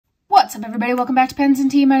What's up, everybody? Welcome back to Pens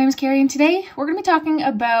and Tea. My name is Carrie, and today we're going to be talking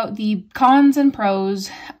about the cons and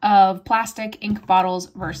pros of plastic ink bottles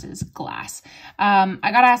versus glass. I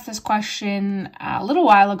got asked this question a little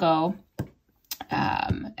while ago,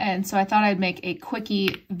 and so I thought I'd make a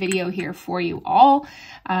quickie video here for you all.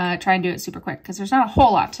 Try and do it super quick because there's not a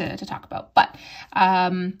whole lot to talk about. But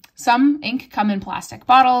some ink come in plastic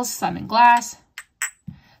bottles, some in glass.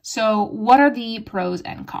 So what are the pros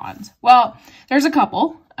and cons? Well, there's a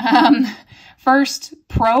couple. First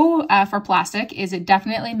pro for plastic is it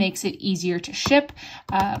definitely makes it easier to ship,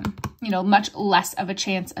 much less of a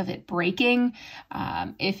chance of it breaking.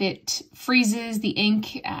 If it freezes the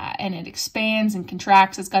ink and it expands and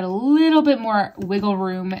contracts, it's got a little bit more wiggle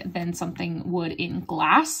room than something would in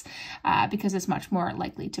glass because it's much more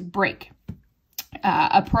likely to break.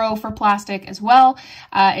 A pro for plastic as well,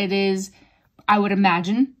 it is, I would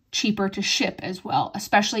imagine, cheaper to ship as well,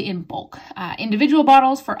 especially in bulk. Individual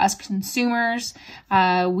bottles for us consumers,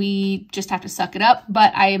 we just have to suck it up.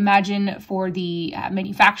 But I imagine for the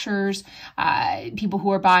manufacturers, people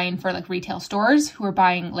who are buying for like retail stores, who are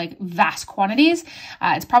buying like vast quantities,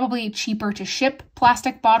 it's probably cheaper to ship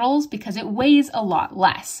plastic bottles because it weighs a lot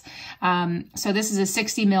less. So this is a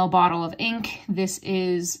 60 ml bottle of ink. This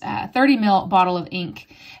is a 30 ml bottle of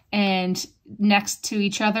ink. And next to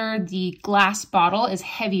each other, the glass bottle is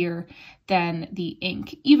heavier than the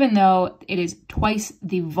ink, even though it is twice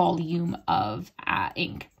the volume of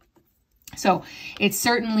ink. So it's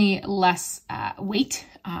certainly less weight.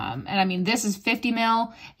 And I mean, this is 50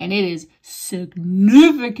 ml and it is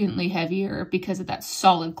significantly heavier because of that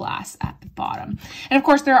solid glass at the bottom. And of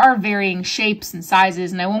course, there are varying shapes and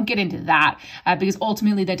sizes, and I won't get into that because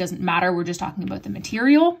ultimately that doesn't matter. We're just talking about the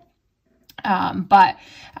material. But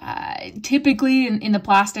typically in the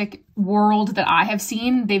plastic world that I have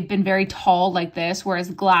seen, they've been very tall like this, whereas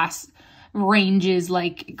glass ranges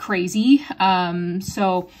like crazy.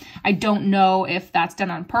 So I don't know if that's done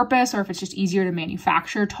on purpose or if it's just easier to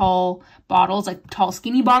manufacture tall bottles, like tall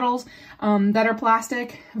skinny bottles, that are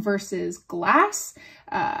plastic versus glass.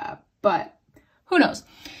 But who knows?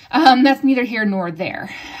 That's neither here nor there.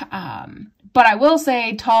 But I will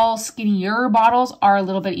say tall, skinnier bottles are a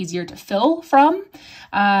little bit easier to fill from,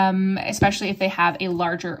 especially if they have a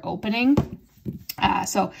larger opening.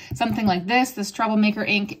 So something like this Troublemaker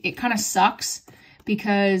ink, it kind of sucks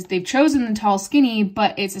because they've chosen the tall, skinny,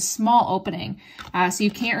 but it's a small opening. So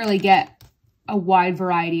you can't really get a wide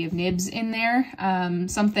variety of nibs in there.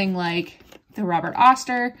 Something like the Robert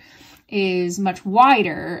Oster is much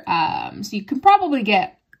wider, so you can probably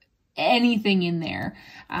get anything in there.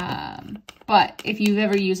 But if you've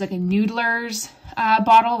ever used like a Noodler's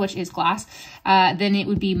bottle, which is glass, then it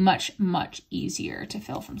would be much, much easier to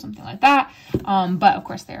fill from something like that. But of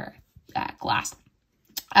course they're glass.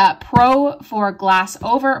 Pro for glass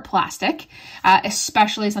over plastic,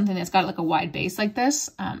 especially something that's got like a wide base like this.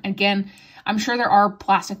 Again, I'm sure there are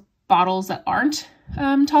plastic bottles that aren't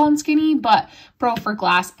tall and skinny, but pro for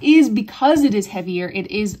glass is because it is heavier, it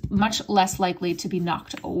is much less likely to be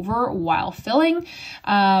knocked over while filling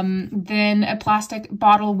than a plastic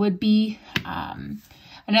bottle would be.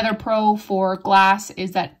 Another pro for glass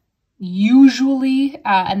is that usually,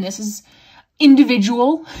 and this is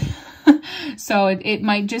individual, so it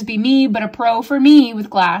might just be me, but a pro for me with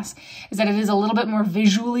glass is that it is a little bit more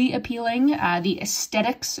visually appealing. The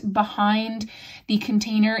aesthetics behind the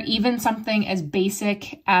container, even something as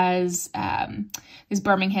basic as this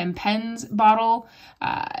Birmingham Pens bottle,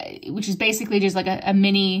 which is basically just like a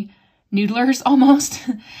mini Noodler's almost,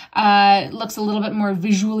 looks a little bit more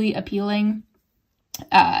visually appealing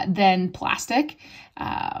than plastic.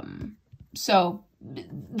 So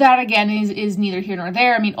that again is neither here nor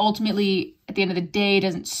there. I mean, ultimately, at the end of the day, it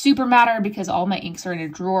doesn't super matter because all my inks are in a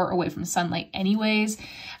drawer away from sunlight anyways.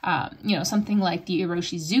 Something like the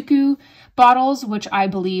Iroshizuku bottles, which I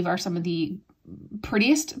believe are some of the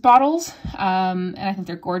prettiest bottles, and I think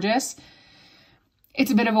they're gorgeous.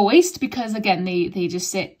 It's a bit of a waste because, again, they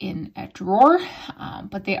just sit in a drawer,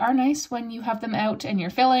 but they are nice when you have them out and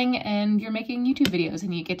you're filling and you're making YouTube videos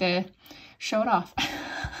and you get to show it off.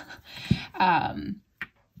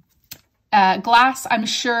 Glass, I'm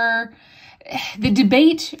sure the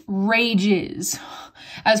debate rages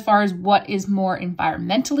as far as what is more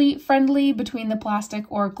environmentally friendly between the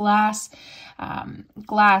plastic or glass.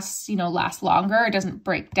 Glass, lasts longer. It doesn't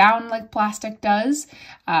break down like plastic does.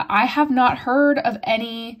 I have not heard of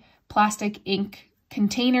any plastic ink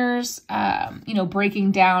containers,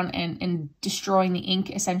 breaking down and destroying the ink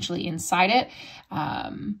essentially inside it.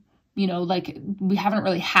 Like we haven't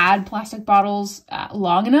really had plastic bottles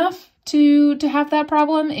long enough to have that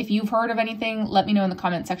problem. If you've heard of anything, let me know in the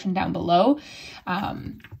comment section down below.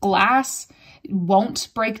 Glass won't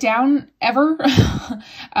break down ever.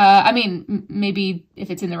 I mean, maybe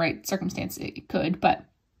if it's in the right circumstance, it could, but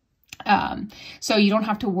so you don't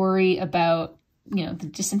have to worry about, you know, the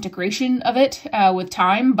disintegration of it with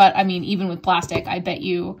time. But I mean, even with plastic, I bet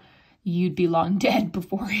you'd be long dead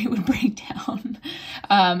before it would break down.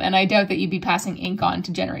 And I doubt that you'd be passing ink on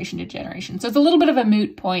to generation. So it's a little bit of a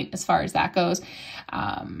moot point as far as that goes.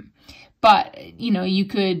 But, you know, you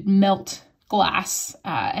could melt glass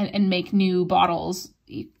and make new bottles.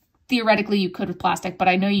 Theoretically, you could with plastic, but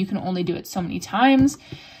I know you can only do it so many times.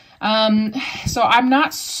 So I'm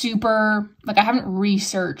not super, like, I haven't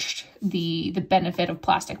researched the benefit of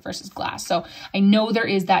plastic versus glass. So I know there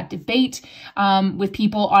is that debate, with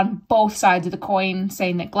people on both sides of the coin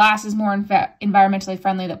saying that glass is more environmentally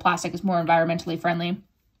friendly, that plastic is more environmentally friendly.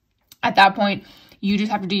 At that point, you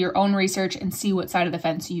just have to do your own research and see what side of the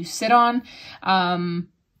fence you sit on.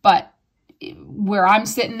 But where I'm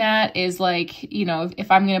sitting at is like, you know, if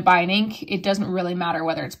I'm going to buy an ink, it doesn't really matter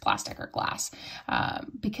whether it's plastic or glass,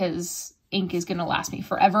 because ink is going to last me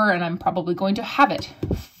forever and I'm probably going to have it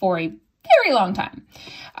for a very long time.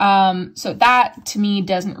 So that to me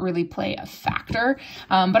doesn't really play a factor,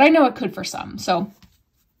 but I know it could for some. So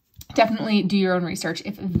definitely do your own research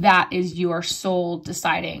if that is your sole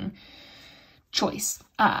deciding choice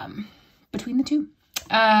between the two.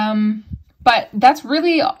 But that's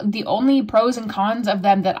really the only pros and cons of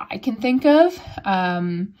them that I can think of.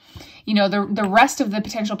 You know, the rest of the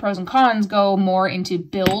potential pros and cons go more into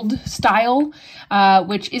build style,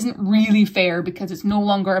 which isn't really fair because it's no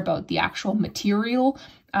longer about the actual material,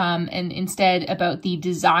 and instead about the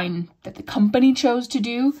design that the company chose to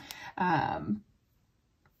do.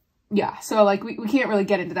 Yeah, so like we can't really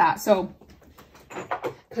get into that. So,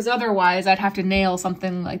 because otherwise I'd have to nail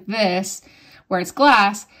something like this where it's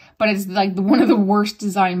glass, but it's like one of the worst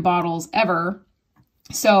design bottles ever.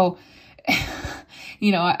 So,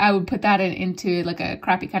 you know, I would put that into like a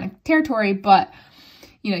crappy kind of territory, but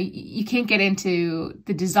you know, you can't get into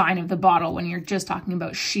the design of the bottle when you're just talking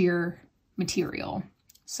about sheer material.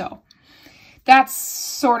 So that's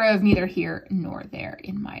sort of neither here nor there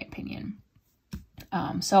in my opinion.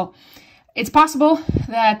 So it's possible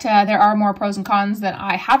that there are more pros and cons that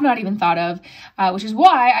I have not even thought of, which is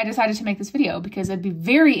why I decided to make this video, because I'd be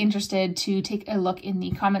very interested to take a look in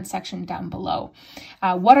the comment section down below.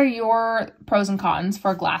 What are your pros and cons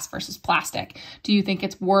for glass versus plastic? Do you think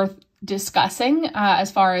it's worth discussing as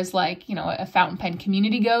far as like, you know, a fountain pen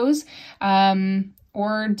community goes?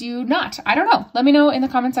 Or do you not? I don't know. Let me know in the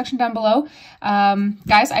comment section down below.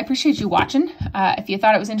 Guys, I appreciate you watching. If you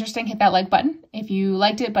thought it was interesting, hit that like button. If you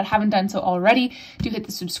liked it but haven't done so already, do hit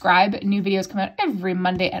the subscribe. New videos come out every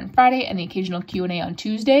Monday and Friday, and the occasional Q&A on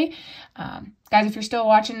Tuesday. Guys, if you're still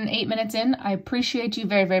watching 8 minutes in, I appreciate you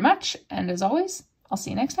very, very much. And as always, I'll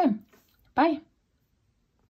see you next time. Bye.